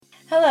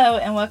Hello,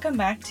 and welcome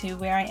back to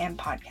Where I Am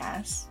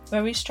podcast,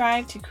 where we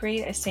strive to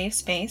create a safe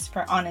space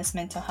for honest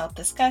mental health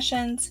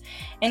discussions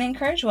and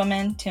encourage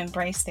women to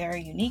embrace their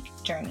unique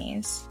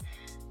journeys.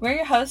 We're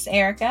your hosts,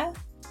 Erica.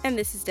 And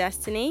this is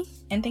Destiny.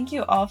 And thank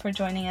you all for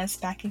joining us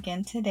back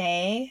again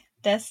today.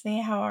 Destiny,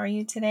 how are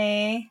you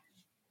today?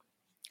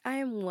 I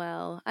am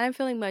well. I'm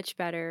feeling much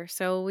better.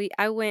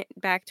 I went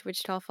back to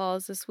Wichita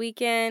Falls this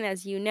weekend.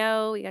 As you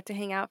know, we got to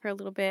hang out for a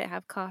little bit,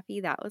 have coffee.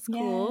 That was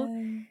cool.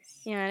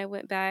 Yes. And I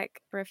went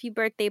back for a few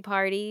birthday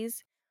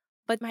parties.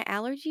 But my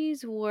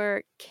allergies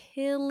were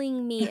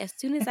killing me as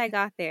soon as I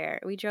got there.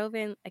 We drove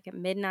in like at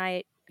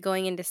midnight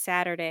going into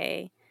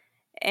Saturday.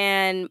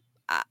 And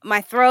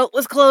my throat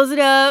was closing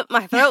up.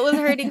 My throat was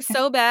hurting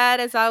so bad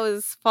as I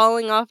was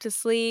falling off to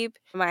sleep.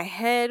 My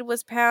head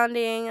was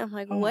pounding. I'm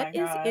like, Oh what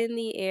my is God. in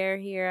the air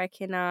here? I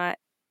cannot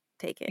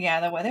take it. Yeah,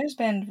 the weather's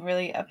been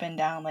really up and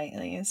down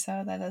lately,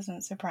 so that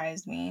doesn't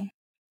surprise me.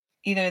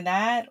 Either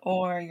that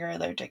or you're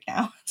allergic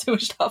now to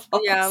Wichita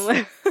Falls.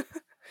 Yeah,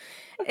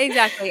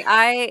 exactly.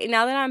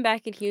 Now that I'm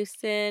back in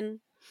Houston,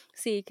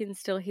 so you can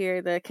still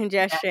hear the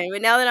congestion.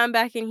 But now that I'm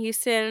back in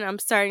Houston, I'm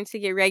starting to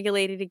get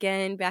regulated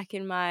again, back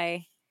in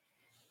my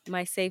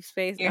safe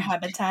space. Your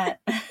habitat.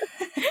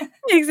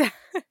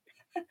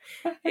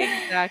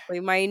 Exactly.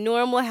 My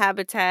normal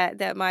habitat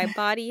that my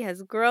body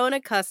has grown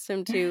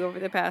accustomed to over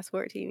the past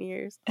 14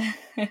 years.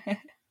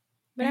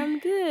 But I'm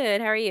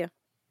good. How are you?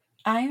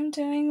 I am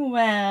doing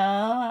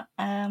well.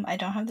 I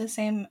don't have the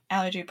same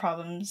allergy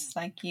problems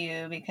like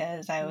you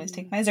because I always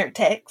take my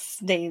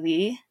Zyrtex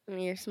daily.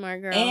 You're a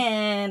smart girl.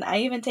 And I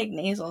even take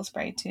nasal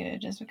spray too,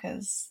 just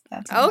because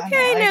that's how my Okay,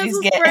 allergies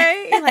nasal get.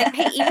 spray. You're like,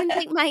 I even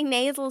take my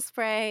nasal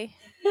spray.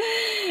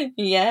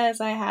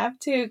 Yes, I have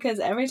to, because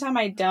every time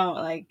I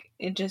don't,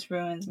 it just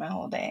ruins my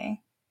whole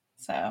day.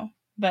 So,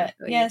 but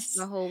yes.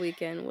 The whole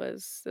weekend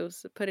was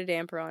put a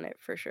damper on it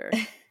for sure.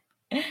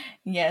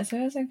 Yes, it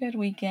was a good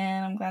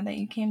weekend. I'm glad that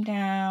you came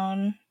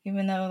down,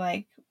 even though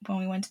when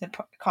we went to the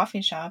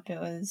coffee shop, it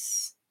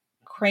was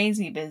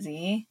crazy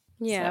busy.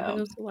 Yeah, but it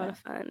was a lot of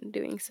fun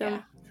doing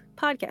some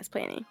podcast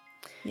planning.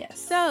 Yes.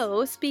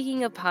 So,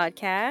 speaking of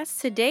podcasts,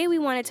 today we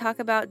want to talk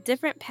about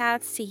different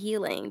paths to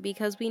healing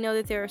because we know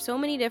that there are so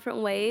many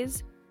different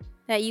ways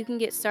that you can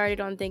get started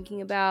on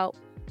thinking about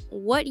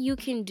what you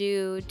can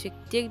do to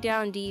dig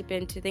down deep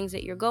into things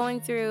that you're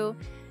going through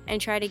and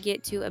try to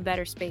get to a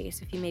better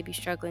space if you may be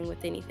struggling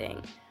with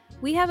anything.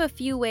 We have a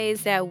few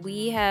ways that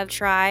we have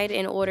tried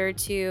in order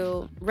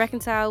to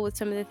reconcile with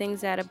some of the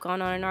things that have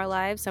gone on in our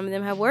lives. Some of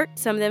them have worked,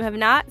 some of them have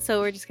not. So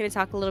we're just going to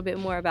talk a little bit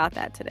more about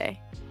that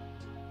today.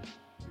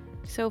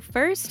 So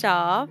first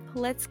off,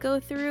 let's go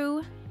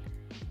through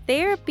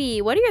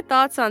therapy. What are your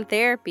thoughts on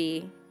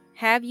therapy?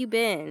 Have you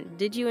been?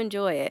 Did you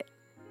enjoy it?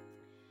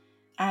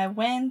 I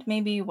went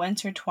maybe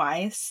once or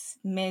twice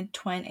when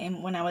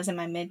I was in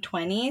my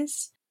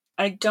mid-20s.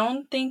 I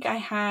don't think I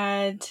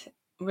had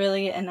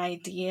really an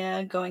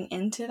idea going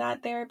into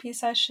that therapy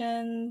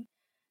session.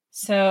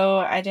 So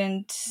I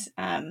didn't,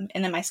 and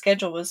then my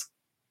schedule was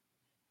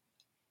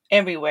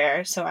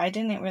everywhere. So I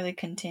didn't really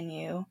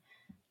continue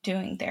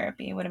doing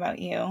therapy. What about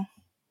you?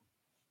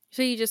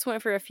 So you just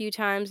went for a few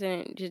times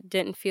and it just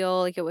didn't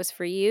feel like it was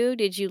for you?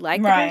 Did you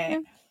like the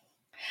Right.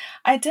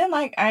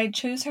 person? I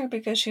chose her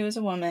because she was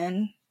a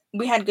woman.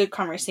 We had good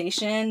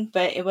conversation,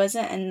 but it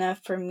wasn't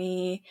enough for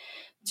me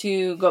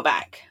to go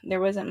back. There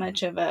wasn't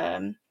much of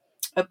a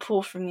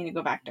pull for me to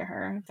go back to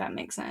her, if that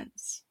makes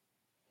sense.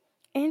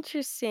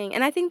 Interesting.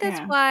 And I think that's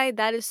why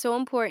that is so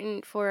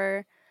important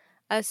for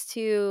us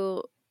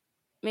to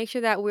make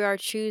sure that we are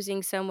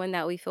choosing someone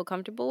that we feel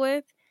comfortable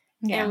with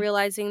and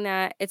realizing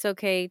that it's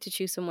okay to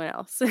choose someone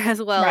else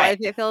as well. Right.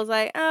 If it feels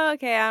like, oh,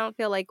 okay, I don't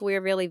feel like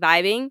we're really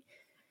vibing.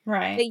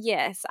 Right. But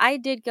yes, I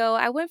did go.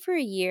 I went for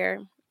a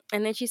year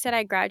and then she said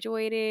I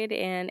graduated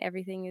and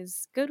everything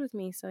is good with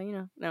me. So,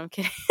 no, I'm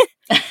kidding.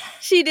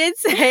 She did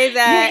say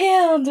that.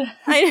 You're healed.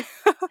 I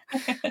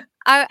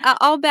know.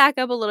 I'll back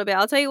up a little bit.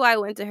 I'll tell you why I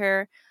went to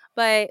her.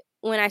 But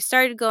when I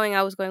started going,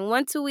 I was going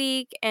once a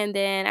week, and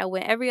then I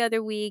went every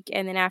other week.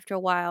 And then after a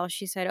while,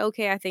 she said,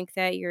 okay, I think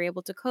that you're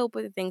able to cope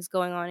with the things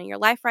going on in your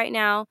life right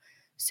now.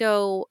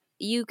 So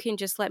you can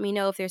just let me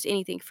know if there's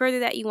anything further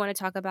that you want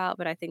to talk about.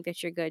 But I think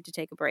that you're good to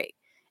take a break.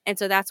 And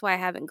so that's why I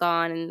haven't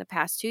gone in the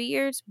past 2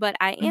 years. But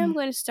I am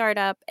going to start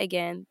up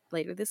again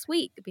later this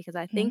week because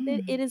I think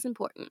that it is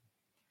important.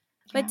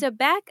 But to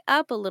back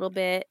up a little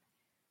bit,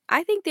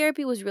 I think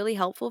therapy was really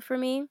helpful for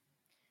me.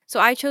 So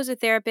I chose a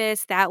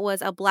therapist that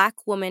was a Black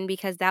woman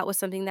because that was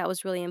something that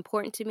was really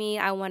important to me.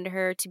 I wanted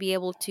her to be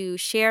able to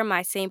share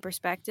my same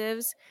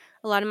perspectives,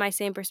 a lot of my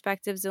same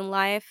perspectives in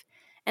life.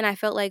 And I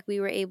felt like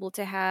we were able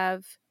to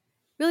have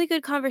really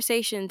good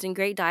conversations and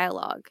great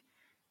dialogue.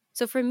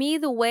 So for me,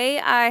 the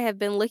way I have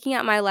been looking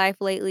at my life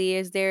lately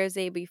is there's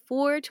a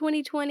before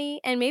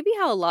 2020 and maybe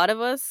how a lot of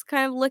us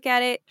kind of look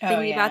at it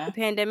thinking about the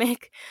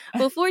pandemic,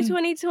 before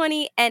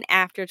 2020 and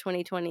after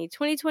 2020.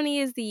 2020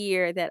 is the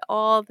year that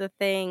all the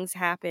things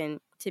happened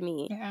to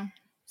me. Yeah.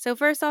 So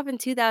first off, in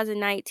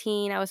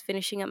 2019, I was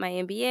finishing up my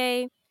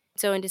MBA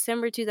So in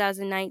December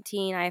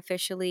 2019, I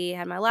officially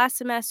had my last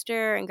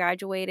semester and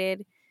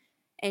graduated.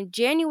 And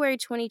January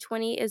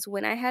 2020 is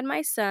when I had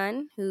my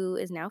son, who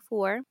is now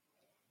 4.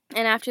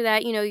 And after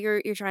that,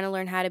 you're trying to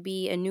learn how to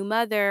be a new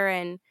mother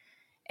and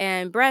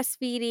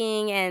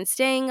breastfeeding and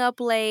staying up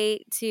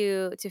late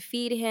to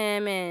feed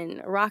him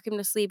and rock him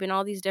to sleep and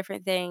all these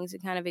different things,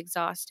 and kind of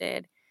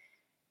exhausted.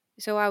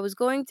 So I was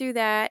going through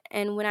that,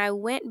 and when I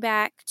went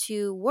back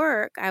to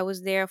work, I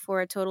was there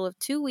for a total of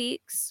 2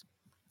 weeks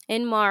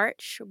in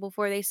March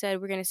before they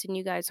said, "We're going to send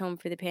you guys home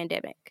for the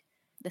pandemic."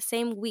 The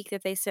same week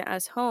that they sent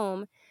us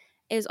home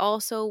is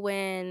also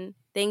when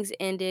things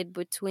ended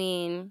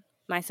between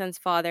my son's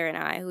father and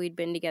I, who we'd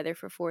been together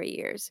for 4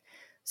 years.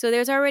 So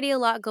there's already a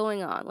lot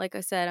going on. Like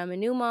I said, I'm a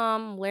new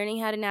mom, learning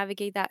how to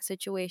navigate that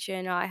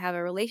situation. I have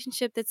a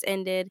relationship that's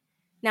ended.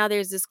 Now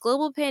there's this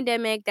global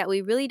pandemic that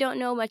we really don't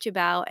know much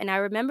about. And I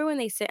remember when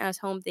they sent us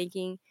home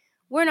thinking,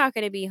 we're not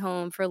going to be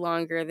home for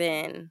longer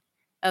than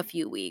a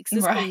few weeks.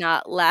 This Right.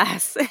 cannot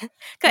last.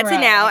 Cut to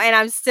now, Right. and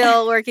I'm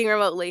still working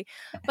remotely.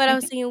 But I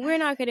was thinking, we're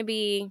not going to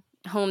be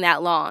home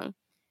that long.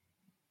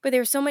 But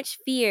there was so much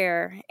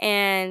fear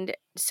and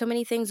so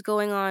many things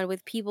going on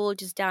with people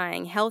just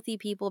dying, healthy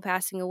people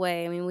passing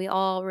away. I mean, we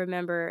all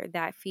remember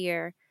that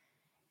fear.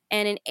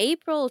 And in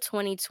April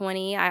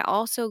 2020, I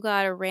also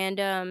got a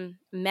random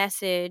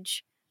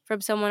message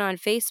from someone on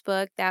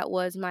Facebook that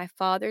was my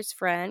father's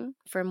friend.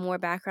 For more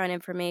background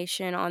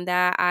information on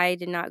that, I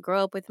did not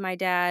grow up with my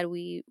dad.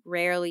 We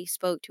rarely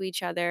spoke to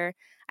each other.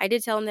 I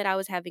did tell him that I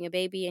was having a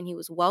baby and he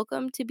was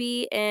welcome to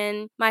be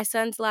in my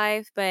son's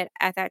life, but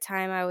at that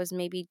time I was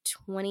maybe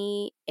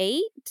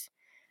 28,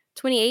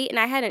 and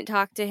I hadn't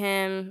talked to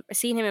him,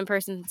 seen him in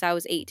person since I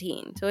was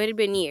 18. So it had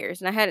been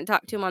years, and I hadn't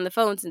talked to him on the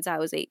phone since I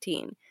was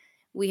 18.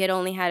 We had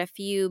only had a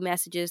few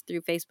messages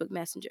through Facebook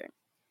Messenger.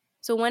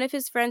 So one of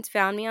his friends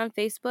found me on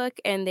Facebook,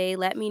 and they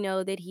let me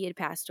know that he had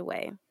passed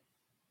away.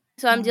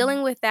 So I'm Oh,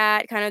 dealing with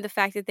that, kind of the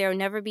fact that there will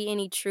never be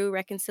any true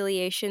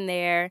reconciliation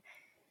there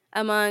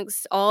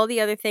amongst all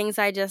the other things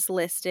I just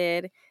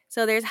listed.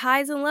 So there's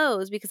highs and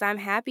lows because I'm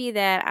happy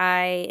that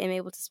I am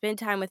able to spend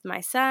time with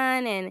my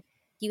son, and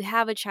you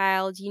have a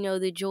child,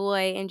 the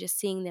joy and just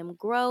seeing them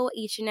grow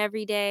each and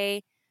every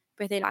day.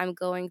 But then I'm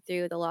going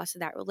through the loss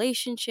of that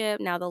relationship,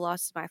 now the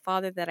loss of my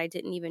father that I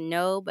didn't even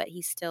know, but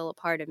he's still a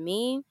part of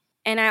me.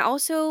 And I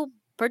also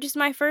purchased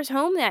my first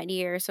home that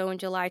year, so in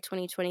July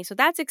 2020. So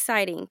that's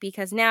exciting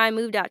because now I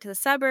moved out to the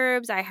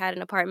suburbs. I had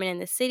an apartment in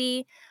the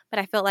city, but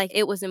I felt like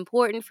it was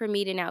important for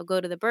me to now go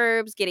to the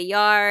burbs, get a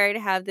yard,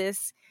 have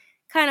this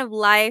kind of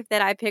life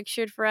that I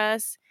pictured for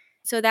us.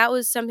 So that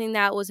was something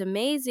that was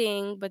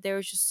amazing, but there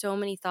was just so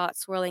many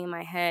thoughts swirling in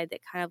my head that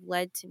kind of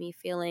led to me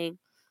feeling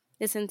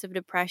this sense of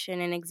depression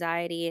and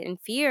anxiety and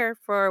fear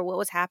for what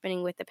was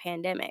happening with the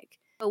pandemic.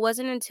 It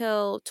wasn't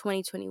until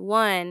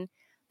 2021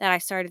 that I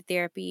started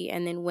therapy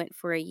and then went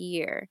for a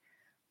year.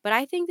 But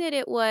I think that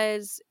it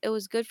was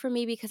good for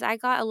me because I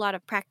got a lot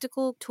of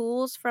practical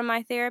tools from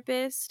my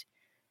therapist,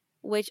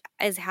 which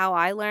is how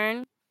I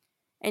learn,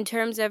 in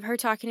terms of her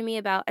talking to me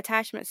about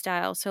attachment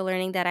style. So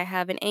learning that I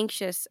have an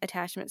anxious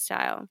attachment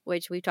style,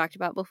 which we've talked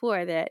about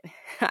before, that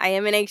I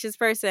am an anxious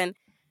person,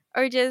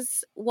 or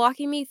just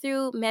walking me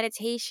through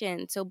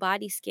meditation. So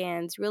body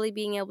scans, really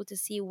being able to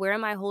see, where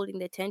am I holding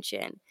the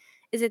tension?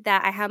 Is it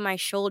that I have my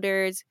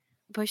shoulders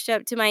pushed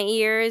up to my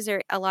ears,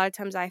 or a lot of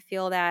times I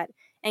feel that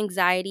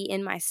anxiety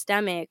in my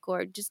stomach,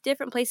 or just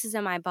different places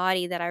in my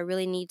body that I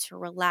really need to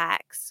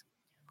relax,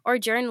 or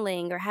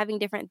journaling or having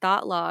different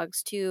thought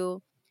logs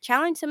to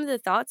challenge some of the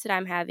thoughts that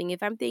I'm having.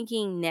 If I'm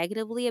thinking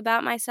negatively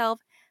about myself,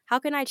 how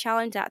can I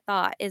challenge that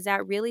thought? Is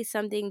that really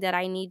something that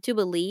I need to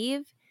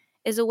believe?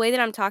 Is the way that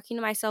I'm talking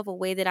to myself a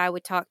way that I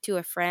would talk to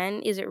a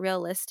friend? Is it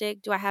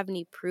realistic? Do I have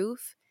any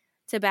proof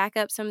to back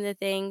up some of the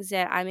things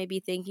that I may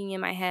be thinking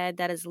in my head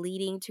that is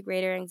leading to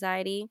greater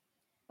anxiety?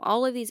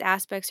 All of these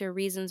aspects are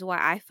reasons why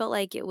I felt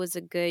like it was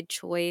a good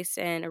choice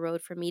and a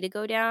road for me to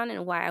go down,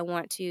 and why I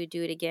want to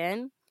do it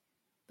again.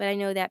 But I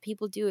know that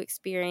people do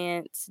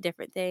experience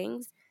different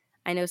things.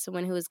 I know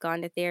someone who has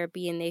gone to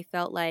therapy and they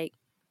felt like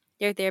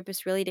their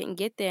therapist really didn't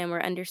get them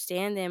or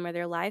understand them or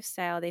their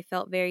lifestyle. They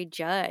felt very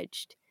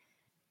judged.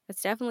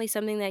 That's definitely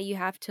something that you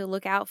have to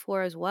look out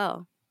for as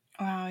well.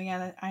 wow.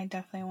 Yeah, I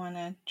definitely want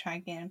to try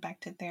getting back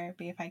to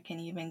therapy if I can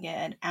even get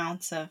an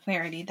ounce of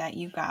clarity that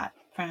you got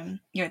from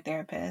your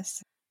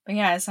therapist. But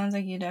yeah, it sounds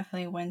like you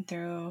definitely went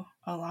through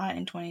a lot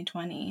in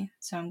 2020.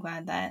 So I'm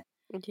glad that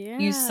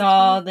you Yeah,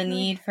 saw the 2020.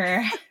 need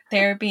for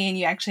therapy and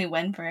you actually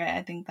went for it.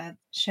 I think that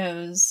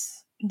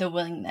shows the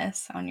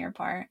willingness on your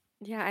part.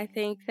 Yeah, I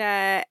think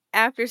that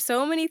after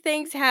so many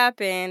things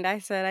happened, I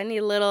said I need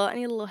a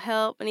little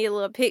help. I need a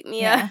little pick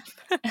me up. Yeah.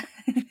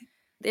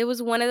 It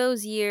was one of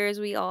those years,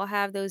 we all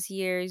have those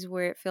years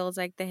where it feels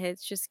like the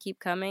hits just keep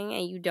coming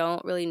and you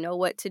don't really know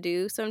what to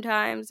do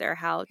sometimes or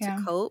how to Yeah.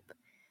 cope.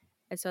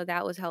 And so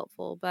that was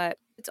helpful. But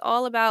it's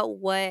all about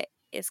what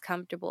is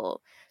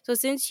comfortable. So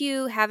since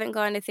you haven't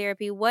gone to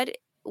therapy, what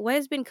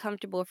has been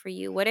comfortable for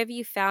you? What have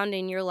you found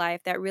in your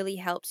life that really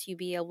helps you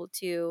be able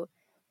to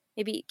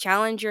maybe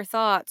challenge your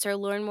thoughts or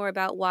learn more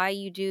about why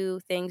you do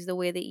things the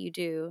way that you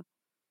do?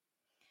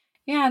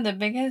 Yeah, the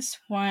biggest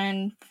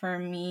one for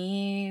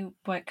me,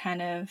 what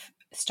kind of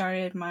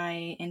started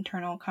my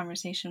internal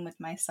conversation with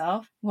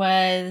myself,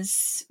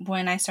 was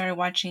when I started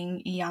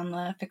watching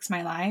Iyanla Fix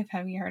My Life.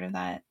 Have you heard of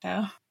that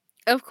show?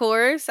 Of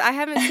course, I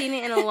haven't seen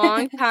it in a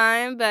long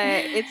time,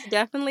 but it's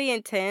definitely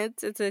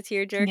intense. It's a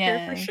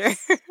tearjerker for sure.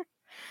 Yes.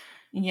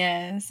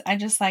 Yes. I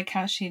just like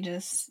how she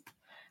just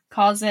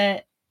calls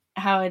it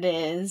how it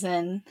is,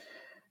 and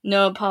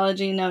no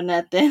apology, no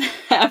nothing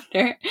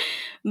after.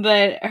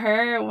 But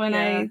her,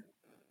 Yeah.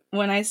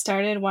 when I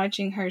started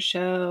watching her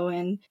show,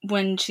 and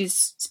when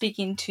she's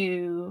speaking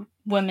to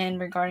women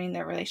regarding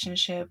their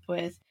relationship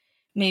with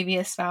maybe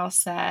a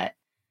spouse that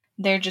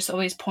they're just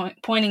always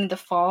pointing the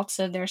faults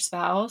of their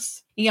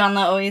spouse.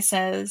 Iyanla always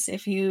says,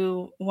 if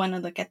you want to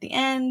look at the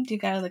end, you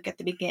got to look at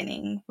the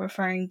beginning,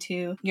 referring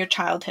to your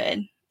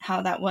childhood,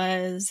 how that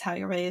was, how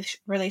your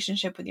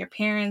relationship with your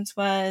parents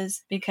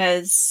was,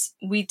 because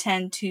we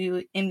tend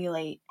to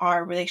emulate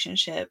our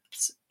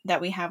relationships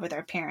that we have with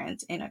our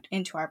parents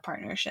into our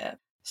partnership.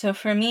 So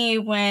for me,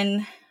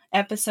 when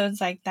episodes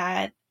like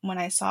that, when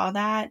I saw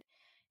that,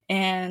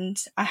 and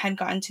I had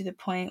gotten to the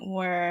point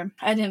where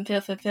I didn't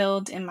feel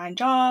fulfilled in my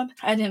job,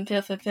 I didn't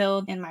feel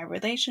fulfilled in my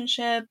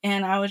relationship,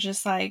 and I was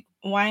just like,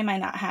 why am I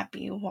not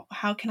happy?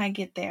 How can I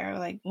get there?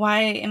 Like,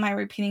 why am I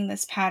repeating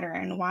this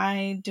pattern?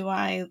 Why do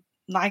I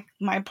like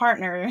my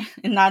partner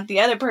and not the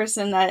other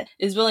person that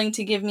is willing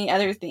to give me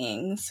other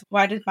things?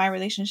 Why did my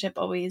relationship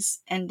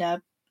always end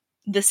up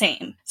the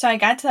same? So I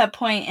got to that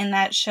point, and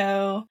that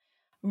show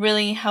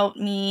really helped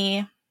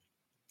me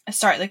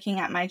start looking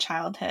at my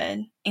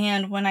childhood.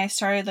 And when I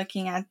started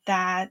looking at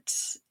that,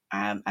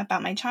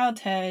 about my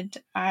childhood,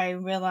 I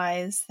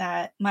realized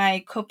that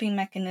my coping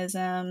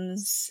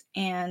mechanisms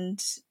and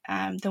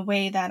the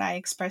way that I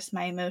expressed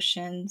my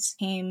emotions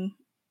came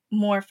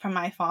more from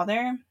my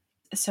father.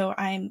 So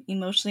I'm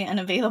emotionally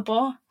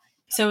unavailable.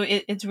 So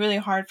it's really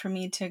hard for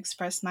me to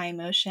express my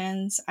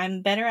emotions.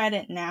 I'm better at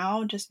it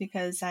now just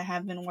because I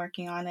have been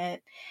working on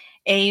it,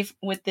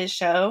 with this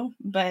show,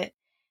 but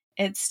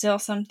it's still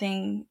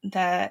something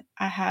that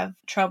I have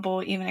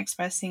trouble even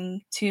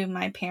expressing to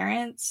my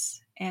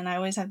parents. And I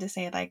always have to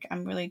say, like,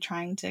 I'm really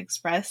trying to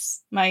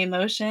express my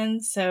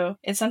emotions. So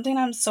it's something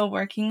I'm still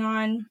working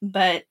on,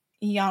 but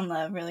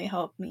Yanla really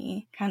helped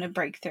me kind of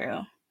break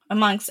through,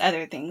 amongst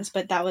other things.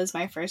 But that was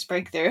my first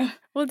breakthrough.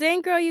 Well,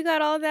 dang, girl, you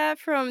got all that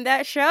from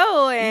that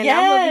show, and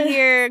I'm over Yeah.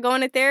 here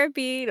going to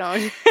therapy.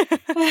 No.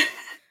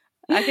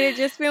 I could have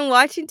just been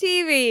watching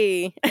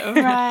TV.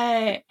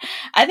 Right.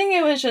 I think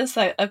it was just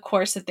like a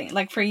course of things.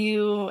 Like for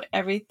you,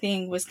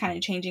 everything was kind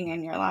of changing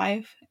in your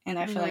life. And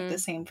I feel like the Mhm.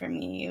 same for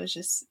me. It was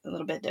just a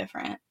little bit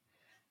different.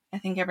 I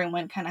think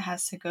everyone kind of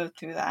has to go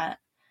through that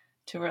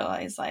to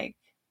realize, like,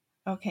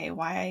 okay,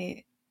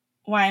 why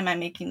am I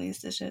making these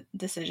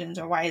decisions,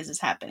 or why is this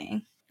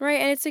happening? Right,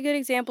 and it's a good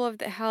example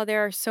of how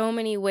there are so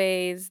many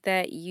ways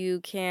that you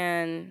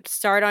can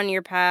start on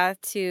your path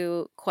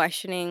to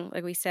questioning,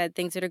 like we said,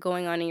 things that are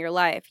going on in your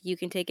life. You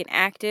can take an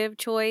active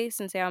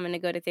choice and say, I'm going to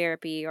go to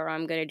therapy or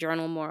I'm going to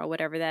journal more or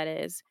whatever that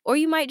is. Or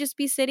you might just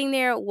be sitting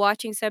there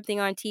watching something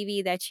on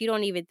TV that you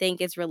don't even think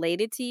is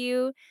related to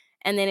you.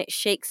 And then it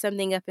shakes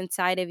something up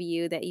inside of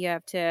you that you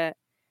have to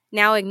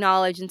now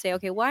acknowledge and say,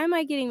 okay, why am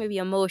I getting maybe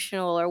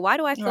emotional, or why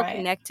do I feel Right.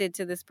 connected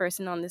to this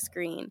person on the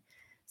screen?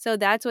 So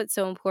that's what's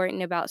so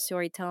important about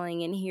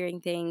storytelling and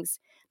hearing things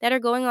that are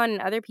going on in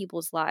other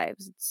people's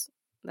lives.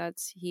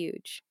 That's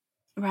huge.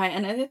 Right.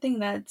 Another thing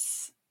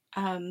that's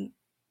um,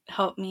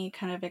 helped me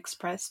kind of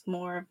express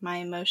more of my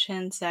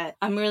emotions that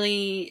I'm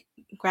really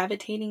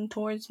gravitating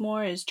towards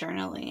more is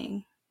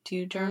journaling. Do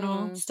you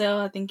journal Mm. still?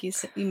 I think you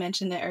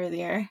mentioned it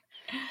earlier.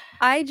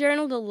 I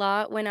journaled a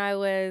lot when I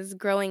was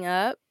growing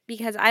up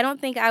because I don't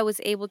think I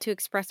was able to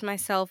express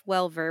myself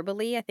well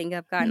verbally. I think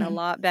I've gotten a Mhm.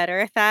 lot better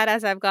at that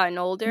as I've gotten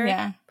older.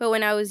 Yeah. But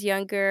when I was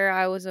younger,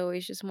 I was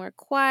always just more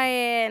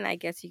quiet and I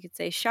guess you could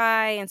say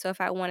shy. And so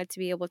if I wanted to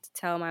be able to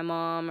tell my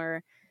mom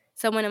or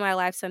someone in my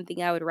life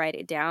something, I would write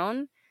it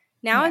down.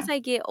 Now, as Yeah. I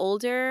get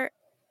older,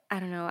 I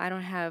don't know, I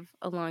don't have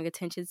a long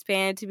attention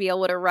span to be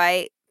able to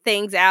write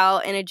things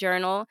out in a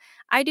journal.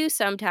 I do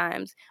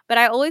sometimes, but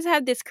I always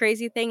have this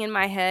crazy thing in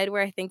my head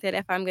where I think that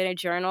if I'm gonna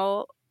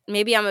journal,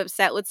 maybe I'm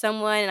upset with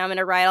someone and I'm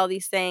gonna write all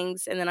these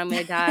things and then I'm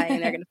gonna die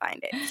and they're gonna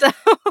find it.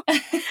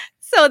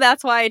 So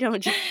that's why I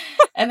don't journal.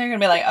 And they're gonna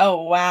be like,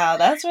 "Oh wow,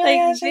 that's really Like,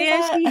 how she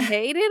damn, thought." she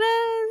hated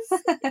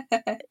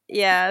us?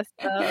 Yeah,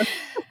 so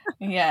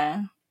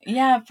Yeah.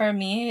 Yeah, for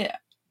me,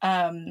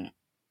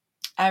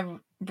 I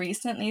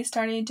recently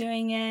started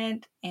doing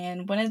it,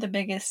 and one of the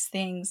biggest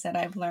things that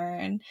I've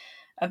learned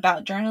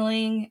about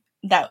journaling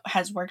that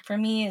has worked for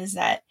me is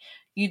that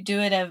you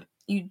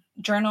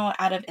journal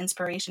out of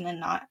inspiration and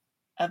not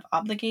of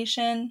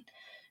obligation,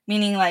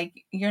 meaning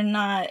like you're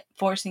not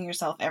forcing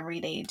yourself every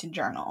day to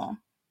journal,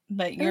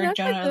 but ooh, you're that's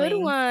a good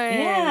journaling. one. I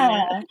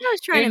Yeah, think I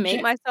was trying you're to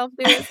make myself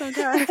do it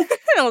sometimes.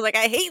 I was like,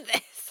 "I hate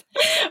this."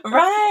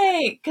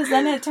 right, because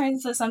then it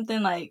turns to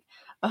something like,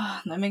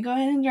 oh, let me go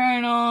ahead and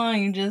journal.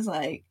 And you just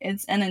like,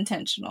 it's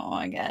unintentional,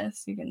 I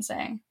guess you can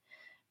say.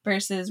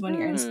 Versus when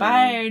you're Hmm.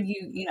 inspired,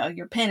 you know,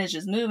 your pen is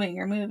just moving,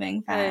 you're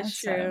moving That is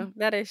fast. So true.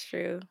 That is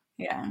true.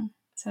 yeah.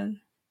 So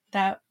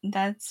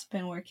that's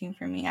been working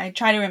for me. I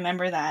try to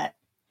remember that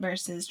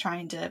versus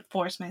trying to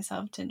force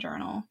myself to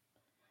journal.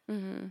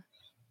 Hmm.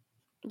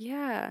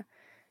 Yeah.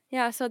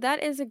 Yeah, so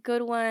that is a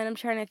good one. I'm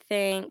trying to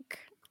think.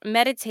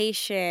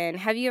 Meditation.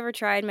 Have you ever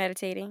tried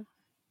meditating?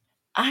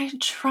 I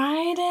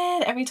tried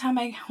it every time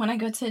when I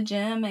go to the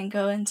gym and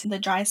go into the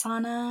dry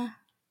sauna.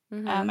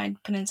 Mhm. I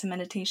put in some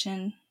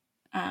meditation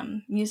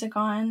music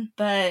on,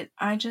 but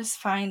I just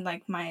find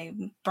like my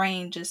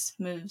brain just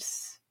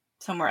moves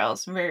somewhere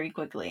else very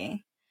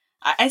quickly.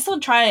 I still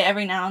try it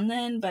every now and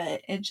then,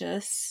 but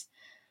it's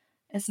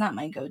not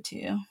my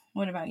go-to.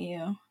 What about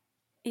you?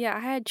 Yeah, I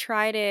had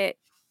tried it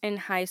in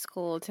high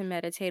school to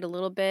meditate a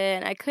little bit,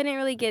 and I couldn't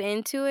really get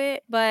into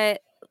it,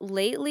 but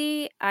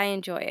lately I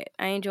enjoy it.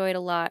 I enjoy it a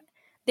lot.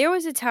 There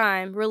was a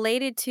time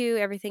related to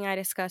everything I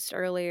discussed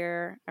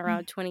earlier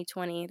around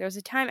 2020. There was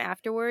a time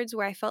afterwards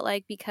where I felt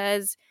like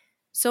because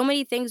so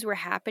many things were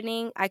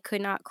happening, I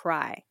could not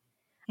cry.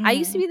 I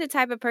used to Mm-hmm. be the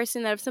type of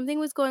person that if something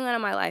was going on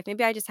in my life,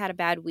 maybe I just had a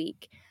bad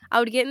week, I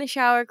would get in the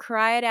shower,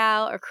 cry it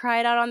out, or cry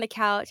it out on the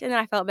couch, and then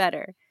I felt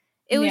better.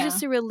 It was Yeah,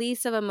 just a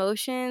release of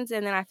emotions,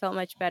 and then I felt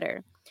much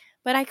better.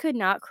 But I could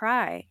not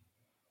cry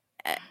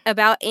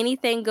about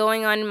anything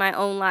going on in my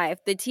own life.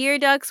 The tear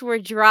ducts were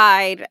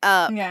dried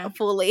up yeah. Oh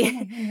fully.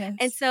 my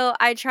And goodness. so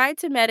I tried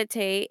to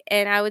meditate,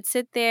 and I would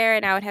sit there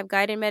and I would have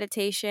guided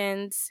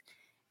meditations,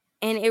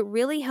 and it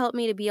really helped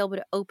me to be able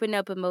to open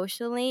up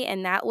emotionally,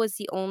 and that was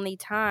the only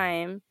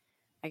time,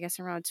 I guess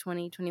around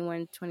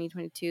 2021,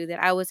 2022,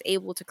 that I was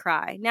able to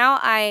cry. Now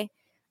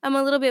I'm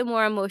a little bit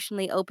more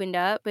emotionally opened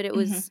up, but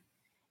Mm-hmm.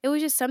 it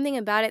was just something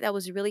about it that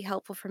was really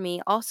helpful for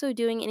me. Also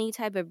doing any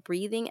type of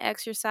breathing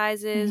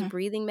exercises, Mm-hmm.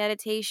 breathing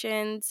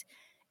meditations,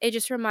 it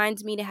just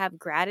reminds me to have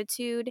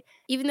gratitude.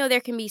 Even though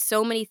there can be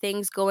so many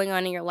things going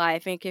on in your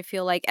life and it can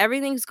feel like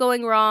everything's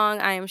going wrong,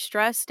 I am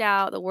stressed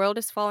out, the world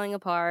is falling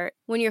apart.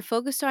 When you're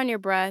focused on your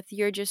breath,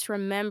 you're just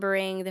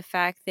remembering the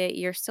fact that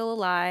you're still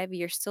alive,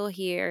 you're still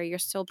here, you're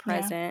still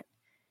Yeah. present.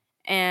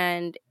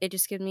 And it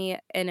just gives me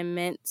an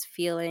immense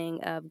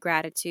feeling of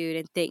gratitude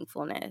and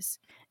thankfulness.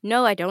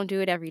 No, I don't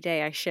do it every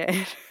day. I should.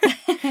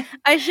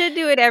 I should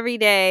do it every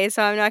day.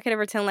 So I'm not going to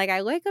pretend like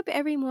I wake up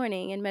every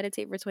morning and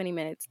meditate for 20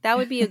 minutes. That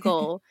would be a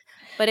goal.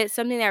 But it's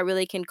something that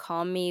really can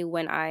calm me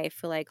when I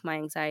feel like my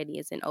anxiety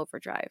is in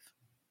overdrive.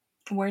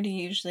 Where do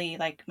you usually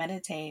like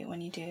meditate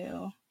when you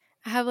do?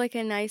 I have like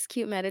a nice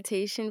cute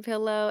meditation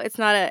pillow. It's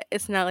not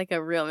like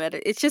a real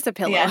it's just a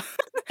pillow. Yeah.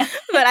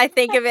 But I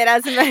think of it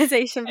as a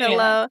meditation Yeah.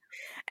 pillow.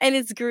 And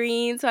it's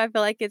green, so I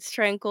feel like it's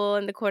tranquil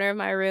in the corner of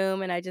my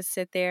room, and I just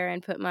sit there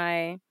and put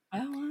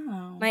Oh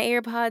wow. my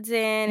AirPods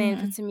in and Mm-hmm.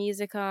 put some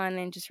music on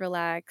and just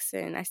relax,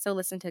 and I still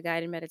listen to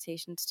guided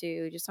meditations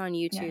too, just on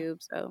Yeah.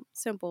 YouTube, so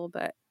simple,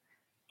 but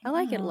I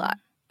like it a Oh. lot.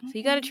 So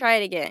you gotta Okay. try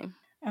it again.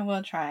 I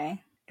will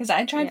try. Because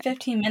I tried Yeah.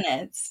 15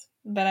 minutes,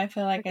 but I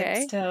feel like it's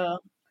Okay. still,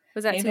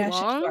 Was that maybe too I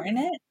should long? shorten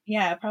it.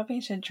 Yeah, I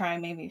probably should try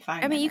maybe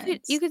I five mean,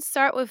 you minutes. could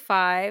start with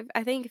 5.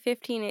 I think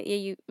 15, yeah,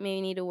 you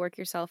may need to work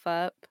yourself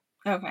up.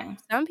 Okay.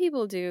 Some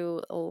people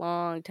do a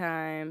long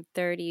time,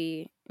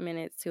 30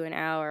 minutes to an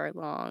hour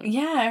long.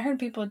 Yeah, I heard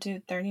people do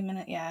 30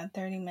 minute. Yeah,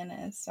 30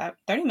 minutes.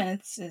 30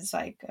 minutes is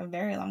like a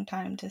very long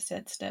time to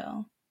sit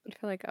still. I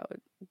feel like I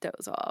would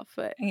doze off,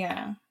 but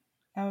Yeah.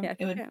 yeah, I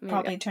It think would maybe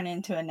probably turn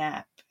into a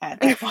nap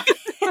at I that point.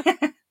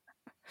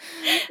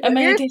 A if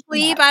you're meditation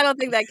asleep, nap. I don't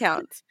think that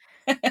counts.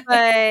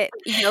 But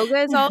yoga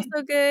is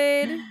also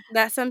good.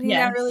 That's something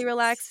that really Yes.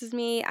 relaxes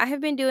me. I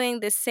have been doing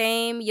the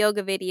same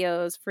yoga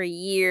videos for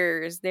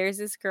years. There's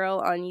this girl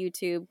on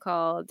YouTube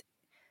called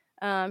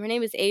her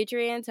name is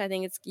Adrienne, so I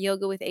think it's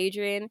Yoga with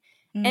Adrienne,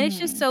 and it's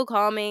just Mm, so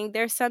calming.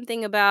 There's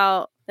something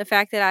about the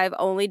fact that I've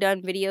only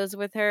done videos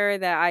with her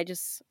that I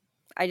just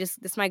this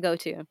is my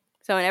go-to.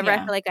 So whenever I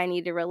yeah. feel like I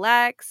need to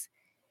relax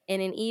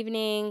in an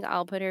evening,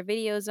 I'll put her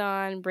videos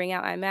on, bring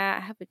out my mat.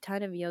 I have a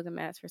ton of yoga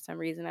mats for some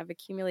reason. I've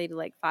accumulated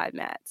like 5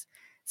 mats.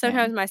 Yeah.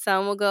 Sometimes my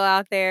son will go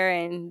out there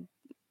and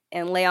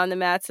lay on the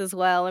mats as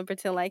well and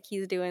pretend like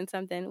he's doing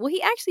something. Well,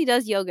 he actually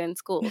does yoga in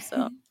school,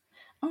 so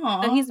Oh,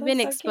 he's been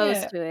that's so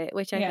exposed cute. to it,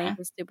 which I think Yeah.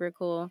 is super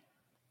cool.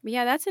 But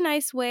yeah, that's a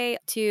nice way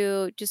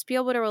to just be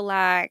able to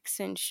relax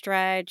and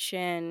stretch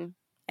and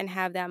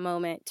have that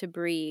moment to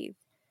breathe.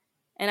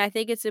 And I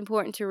think it's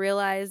important to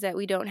realize that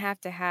we don't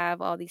have to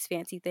have all these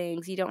fancy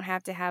things. You don't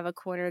have to have a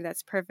corner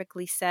that's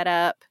perfectly set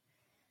up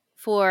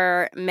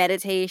for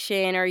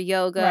meditation or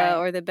yoga Right.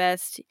 or the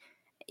best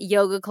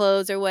yoga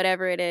clothes or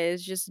whatever it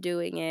is. Just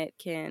doing it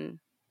can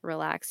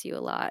relax you a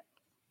lot.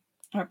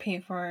 Or pay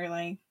for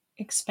like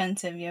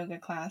expensive yoga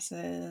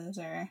classes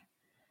or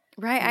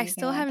Right. I anything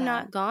still like have that.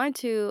 not gone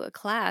to a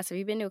class. Have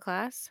you been to a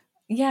class?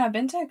 Yeah, I've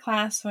been to a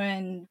class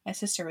when my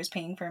sister was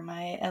paying for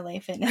my LA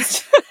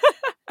Fitness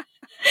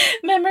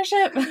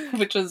membership,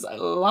 which was a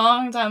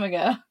long time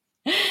ago.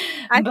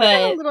 I think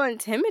I'm a But little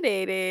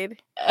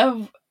intimidated.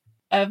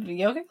 of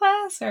yoga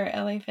class or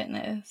LA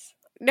Fitness?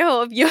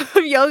 No, of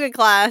yoga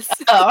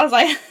class. Oh, I was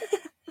like,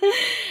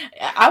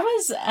 I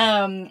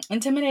was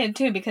intimidated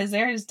too because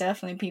there's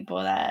definitely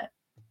people that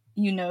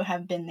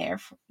have been there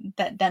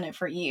that done it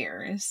for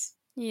years.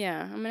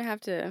 Yeah, I'm gonna have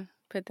to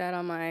put that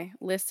on my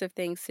list of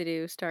things to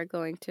do. Start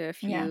going to a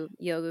Yeah, few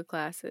yoga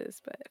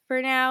classes, but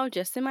for now,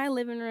 just in my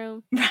living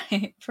room,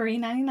 right. Free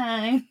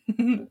 99.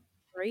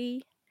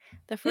 free,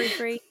 the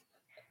free.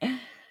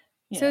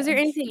 So, is there Yes.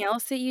 anything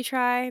else that you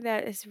try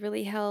that has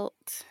really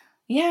helped?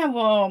 Yeah,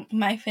 well,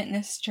 my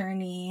fitness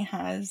journey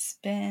has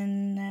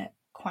been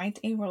quite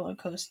a roller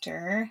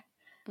coaster.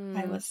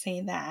 I Mm, would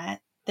say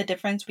that the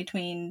difference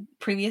between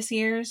previous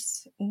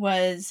years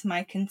was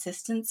my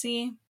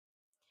consistency.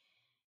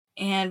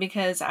 And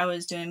because I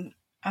was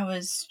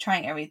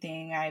trying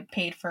everything. I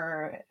paid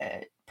for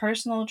a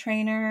personal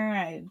trainer,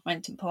 I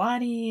went to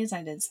Pilates,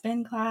 I did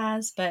spin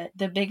class, but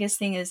the biggest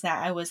thing is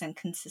that I wasn't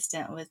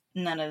consistent with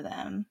none of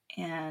them.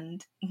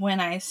 And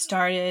when I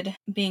started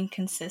being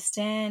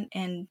consistent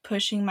and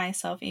pushing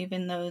myself,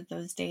 even though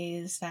those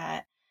days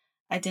that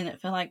I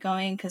didn't feel like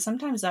going, because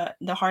sometimes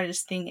the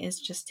hardest thing is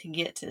just to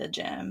get to the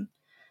gym.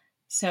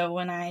 So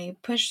when I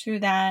pushed through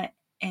that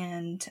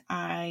and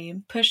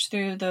I pushed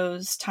through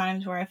those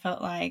times where I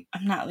felt like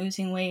I'm not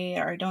losing weight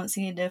or I don't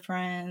see a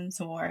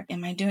difference or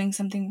am I doing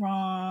something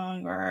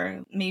wrong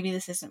or maybe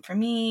this isn't for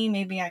me,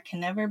 maybe I can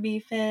never be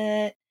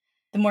fit.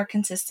 The more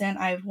consistent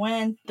I've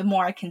went, the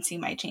more I can see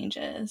my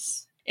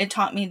changes. It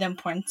taught me the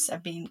importance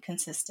of being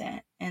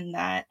consistent and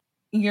that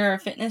your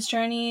fitness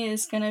journey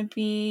is going to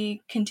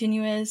be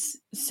continuous.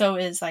 So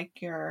is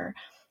like your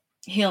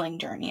healing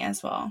journey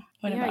as well.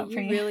 What yeah, about for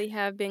you you? really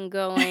have been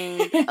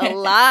going a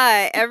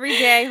lot every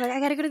day. Like, I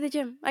gotta go to the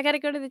gym. I gotta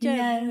go to the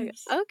gym. I'm like,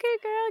 Yes. okay,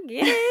 girl,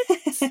 get it.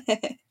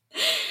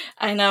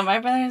 I know my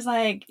brother's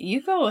like,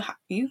 you go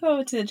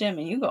to the gym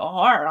and you go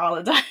hard all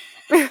the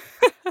time.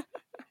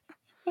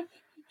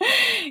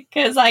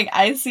 Cause like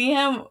I see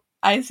him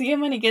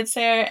when he gets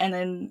there and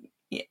then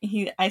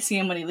I see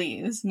him when he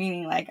leaves,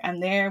 meaning like I'm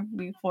there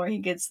before he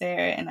gets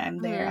there and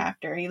I'm there hmm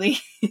after he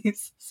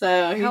leaves.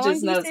 So he How long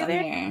just do you knows stay I'm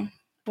there? here.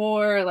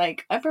 For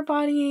like upper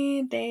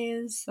body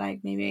days,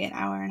 like maybe an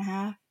hour and a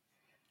half.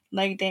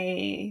 Leg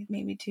day,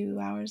 maybe 2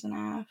 hours and a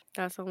half.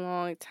 That's a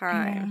long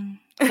time.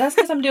 Yeah. That's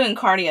because I'm doing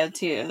cardio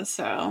too.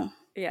 So,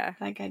 Yeah,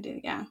 like I do,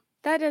 yeah.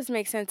 that does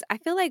make sense. I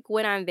feel like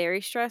when I'm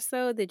very stressed,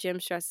 though, the gym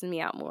stresses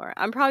me out more.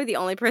 I'm probably the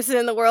only person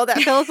in the world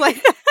that feels like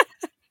that.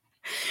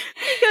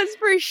 Because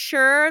for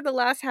sure, the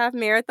last half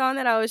marathon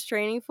that I was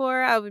training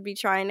for, I would be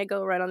trying to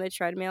go run on the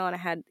treadmill, and I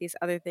had these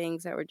other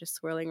things that were just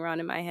swirling around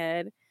in my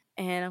head.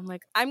 And I'm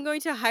like, I'm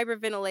going to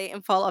hyperventilate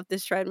and fall off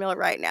this treadmill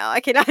right now.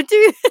 I cannot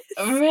do this.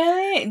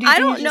 Really? Do you I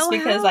think it's don't just know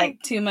because how.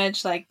 like too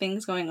much like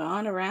things going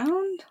on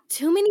around?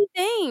 Too many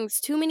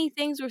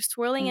things were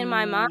swirling in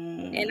my mind.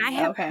 And I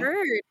have Okay.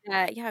 heard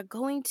that, yeah,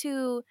 going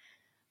to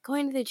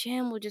the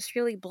gym will just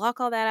really block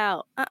all that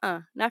out.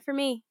 Not for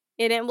me.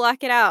 It didn't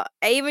block it out.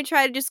 I even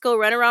tried to just go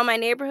run around my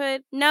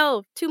neighborhood.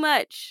 No, too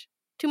much.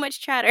 Too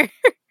much chatter.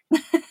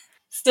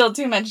 Still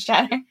too much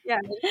chatter. Yeah,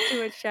 it's too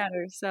much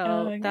chatter.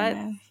 Oh So my that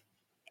goodness.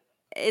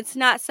 it's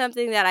not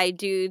something that I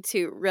do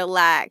to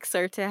relax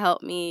or to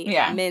help me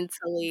Yeah.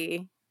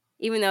 mentally,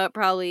 even though it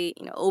probably,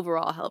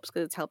 overall helps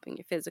because it's helping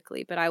you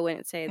physically. But I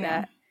wouldn't say Yeah.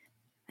 that,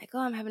 like, oh,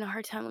 I'm having a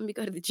hard time. Let me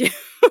go to the gym.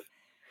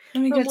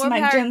 Let me Well, go to more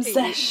my power gym to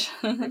you. sesh.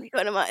 Let me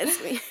go to let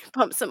me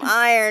pump some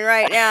iron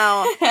right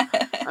now.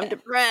 I'm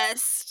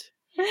depressed.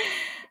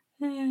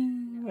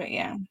 But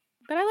yeah.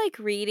 But I like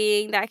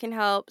reading. That can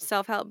help.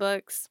 Self-help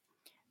books.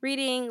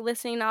 Reading,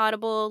 listening to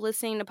Audible,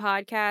 listening to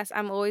podcasts.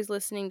 I'm always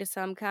listening to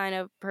some kind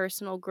of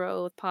personal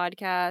growth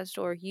podcast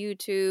or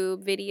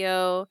YouTube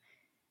video.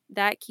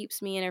 That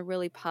keeps me in a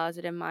really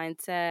positive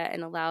mindset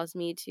and allows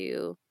me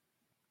to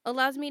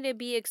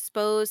be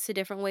exposed to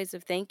different ways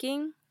of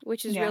thinking,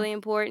 which is Yeah. really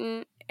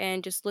important,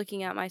 and just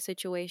looking at my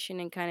situation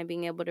and kind of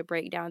being able to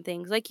break down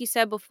things. Like you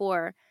said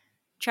before,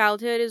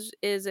 childhood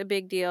is a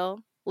big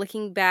deal.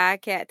 Looking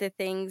back at the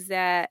things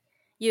that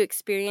you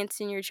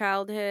experienced in your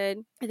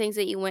childhood, the things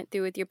that you went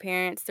through with your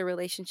parents, the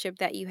relationship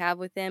that you have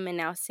with them, and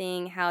now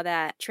seeing how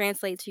that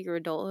translates to your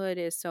adulthood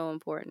is so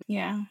important.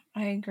 Yeah,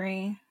 I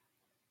agree.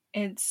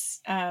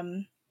 It's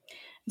um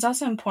It's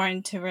also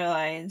important to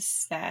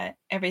realize that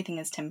everything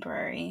is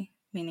temporary,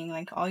 meaning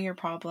like all your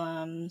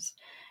problems,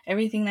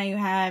 everything that you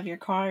have, your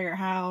car, your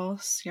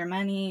house, your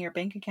money, your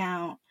bank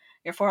account,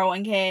 your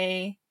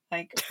 401k,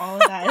 like all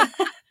of that.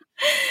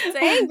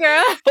 Same,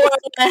 girl.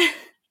 401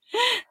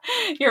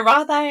 your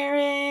Roth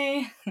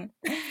IRA,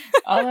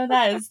 all of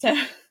that is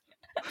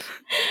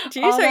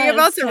Jeez, all are you that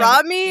about is to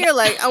rob me? Or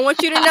like, I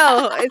want you to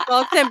know it's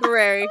all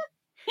temporary.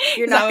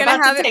 You're because not I'm gonna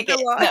about to have it take for it.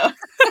 long. No.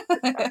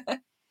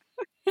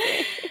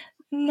 Same.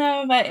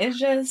 No, but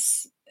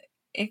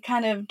it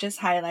kind of just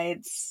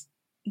highlights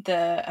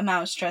the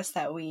amount of stress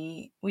that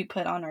we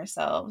put on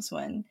ourselves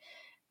when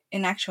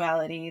in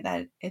actuality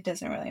that it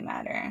doesn't really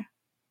matter,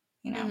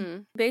 you know.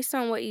 Based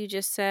on what you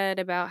just said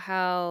about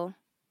how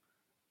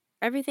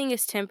everything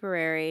is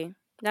temporary,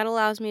 that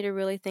allows me to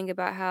really think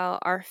about how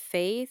our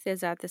faith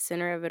is at the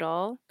center of it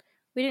all.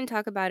 We didn't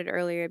talk about it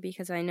earlier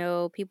because I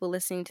know people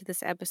listening to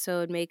this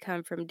episode may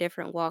come from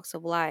different walks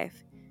of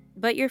life.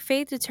 But your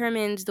faith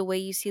determines the way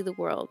you see the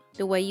world,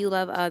 the way you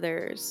love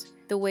others,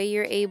 the way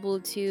you're able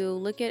to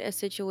look at a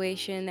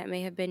situation that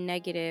may have been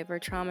negative or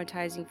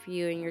traumatizing for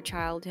you in your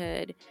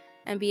childhood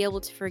and be able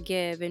to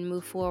forgive and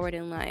move forward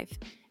in life.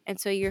 And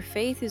so your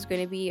faith is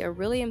going to be a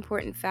really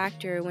important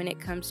factor when it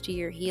comes to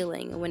your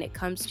healing and when it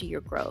comes to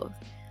your growth.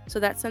 So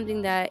that's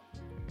something that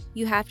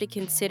you have to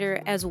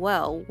consider as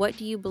well. What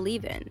do you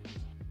believe in?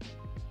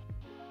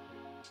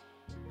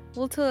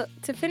 Well, to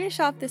finish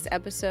off this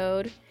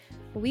episode,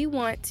 we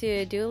want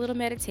to do a little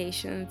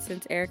meditation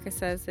since Erica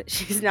says that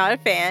she's not a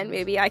fan.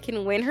 Maybe I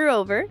can win her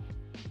over.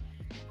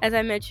 As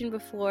I mentioned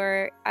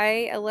before,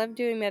 I love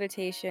doing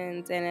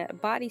meditations, and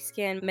body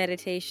scan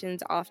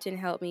meditations often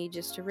help me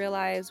just to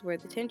realize where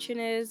the tension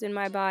is in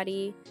my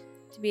body,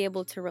 to be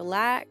able to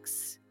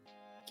relax,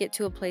 get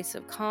to a place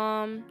of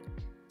calm,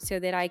 so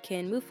that I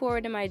can move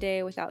forward in my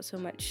day without so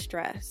much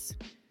stress.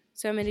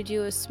 So I'm going to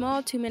do a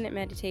small 2-minute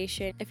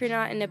meditation. If you're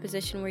not in a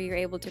position where you're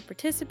able to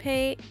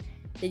participate,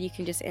 then you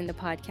can just end the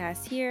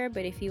podcast here.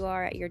 But if you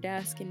are at your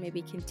desk and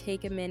maybe can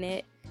take a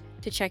minute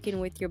to check in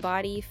with your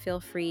body, feel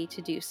free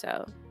to do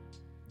so.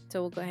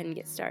 So we'll go ahead and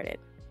get started.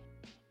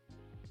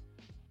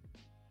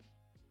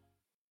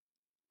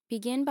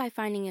 Begin by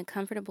finding a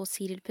comfortable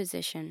seated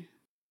position,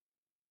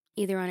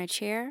 either on a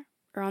chair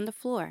or on the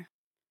floor,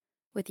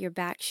 with your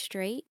back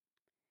straight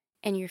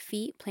and your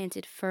feet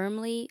planted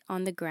firmly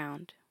on the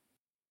ground.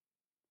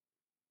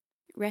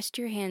 Rest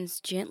your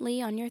hands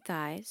gently on your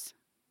thighs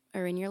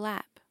or in your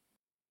lap,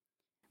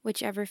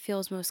 whichever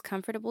feels most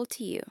comfortable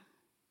to you.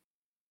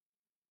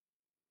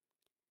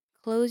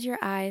 Close your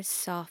eyes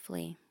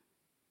softly,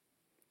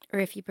 or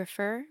if you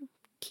prefer,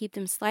 keep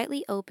them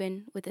slightly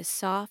open with a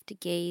soft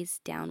gaze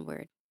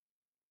downward.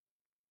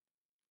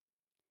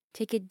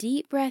 Take a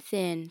deep breath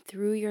in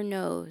through your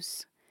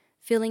nose,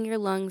 filling your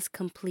lungs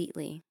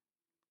completely,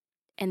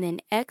 and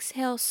then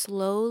exhale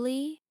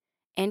slowly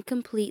and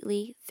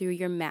completely through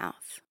your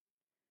mouth,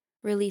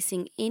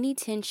 releasing any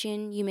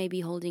tension you may be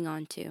holding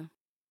on to.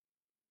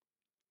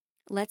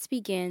 Let's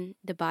begin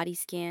the body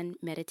scan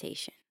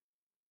meditation.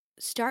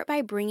 Start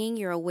by bringing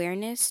your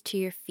awareness to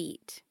your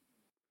feet.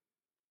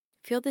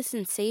 Feel the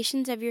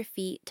sensations of your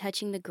feet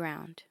touching the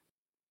ground.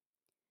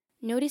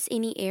 Notice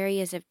any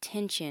areas of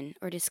tension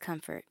or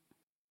discomfort.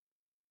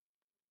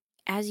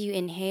 As you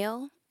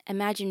inhale,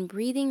 imagine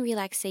breathing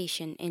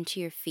relaxation into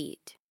your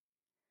feet,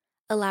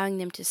 allowing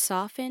them to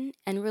soften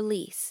and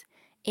release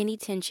any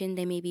tension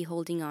they may be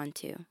holding on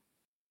to.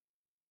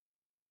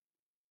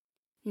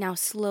 Now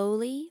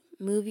slowly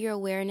move your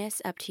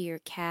awareness up to your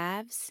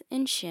calves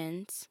and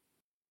shins.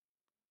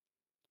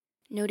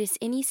 Notice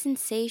any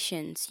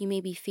sensations you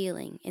may be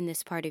feeling in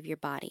this part of your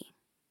body.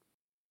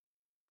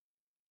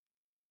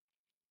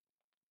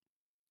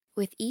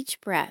 With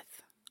each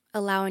breath,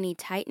 allow any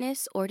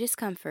tightness or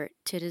discomfort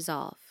to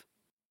dissolve,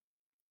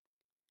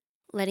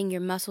 letting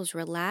your muscles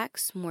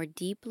relax more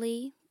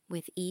deeply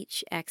with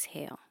each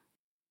exhale.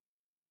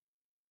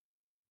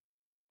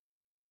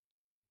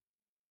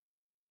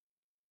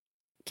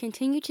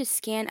 Continue to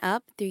scan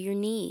up through your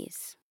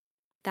knees,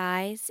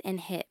 thighs, and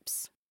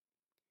hips,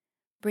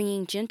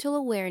 bringing gentle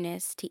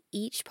awareness to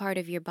each part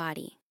of your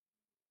body.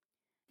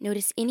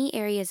 Notice any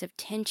areas of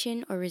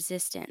tension or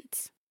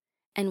resistance,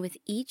 and with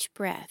each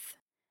breath,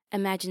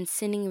 imagine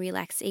sending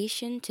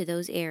relaxation to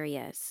those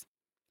areas,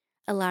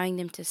 allowing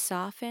them to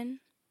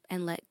soften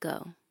and let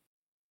go.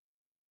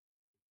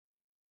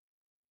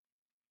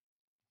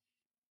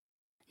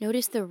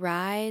 Notice the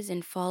rise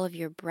and fall of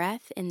your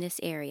breath in this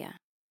area.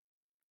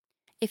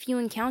 If you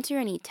encounter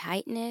any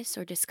tightness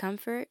or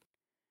discomfort,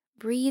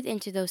 breathe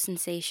into those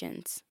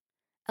sensations,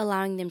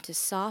 allowing them to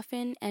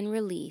soften and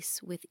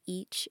release with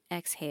each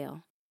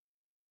exhale.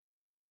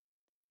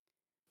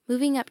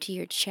 Moving up to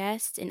your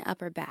chest and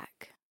upper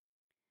back,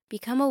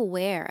 become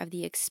aware of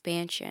the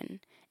expansion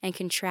and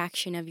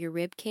contraction of your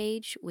rib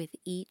cage with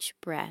each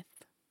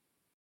breath.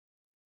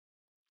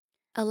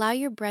 Allow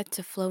your breath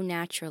to flow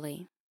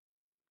naturally,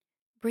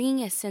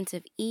 bringing a sense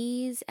of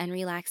ease and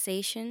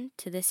relaxation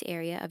to this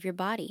area of your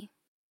body.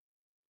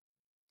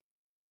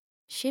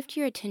 Shift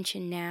your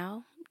attention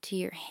now to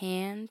your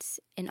hands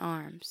and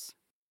arms.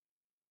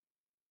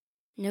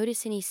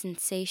 Notice any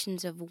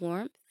sensations of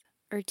warmth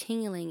or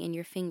tingling in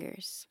your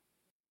fingers.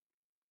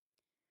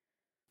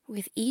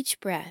 With each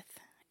breath,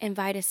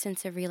 invite a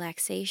sense of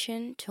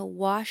relaxation to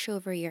wash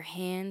over your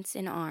hands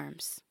and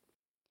arms,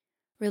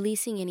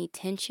 releasing any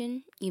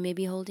tension you may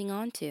be holding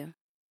on to.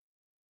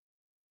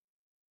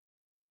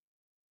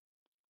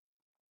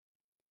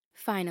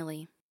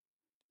 Finally,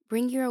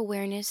 bring your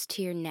awareness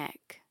to your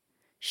neck,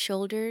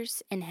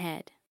 shoulders, and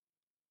head.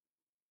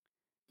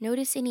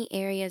 Notice any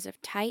areas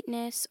of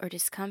tightness or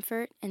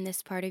discomfort in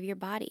this part of your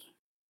body.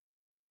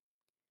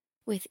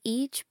 With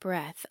each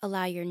breath,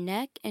 allow your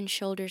neck and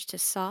shoulders to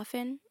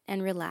soften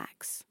and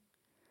relax,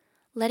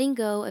 letting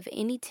go of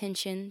any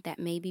tension that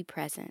may be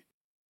present.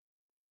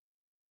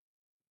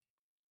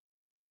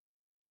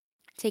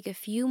 Take a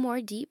few more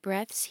deep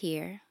breaths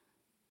here.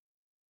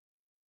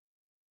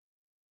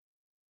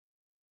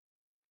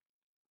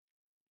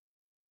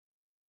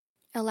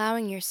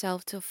 allowing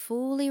yourself to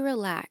fully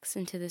relax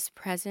into this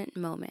present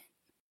moment.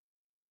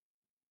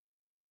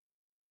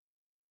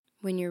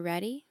 When you're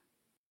ready,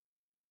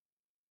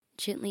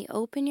 gently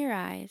open your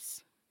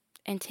eyes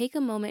and take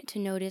a moment to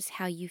notice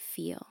how you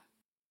feel.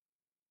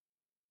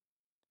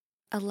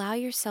 Allow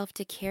yourself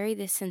to carry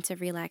this sense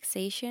of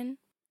relaxation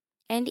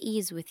and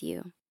ease with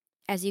you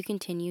as you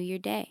continue your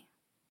day.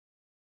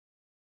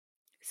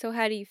 So,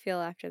 how do you feel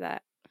after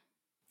that?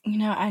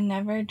 I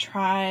never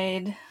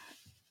tried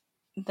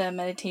the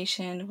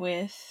meditation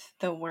with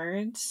the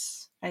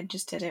words. I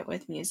just did it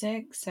with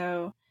music.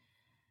 So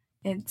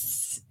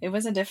it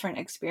was a different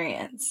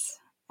experience.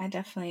 I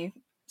definitely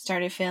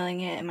started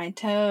feeling it in my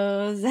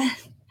toes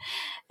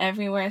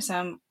everywhere.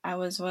 So I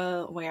was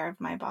well aware of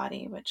my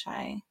body, which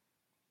I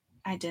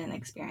didn't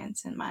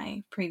experience in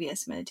my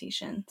previous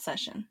meditation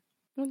session.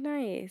 Well,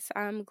 nice.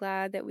 I'm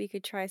glad that we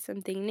could try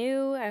something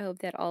new. I hope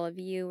that all of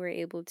you were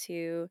able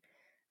to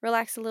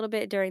relax a little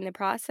bit during the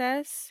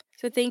process.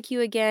 So, thank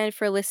you again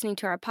for listening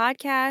to our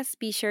podcast.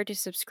 Be sure to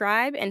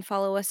subscribe and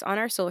follow us on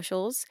our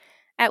socials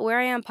at Where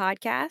I Am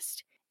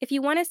Podcast. If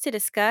you want us to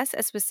discuss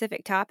a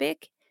specific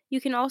topic, you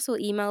can also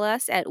email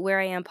us at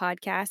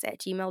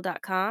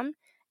whereiampodcast@gmail.com.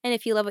 And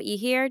if you love what you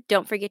hear,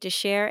 don't forget to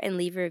share and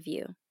leave a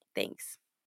review. Thanks.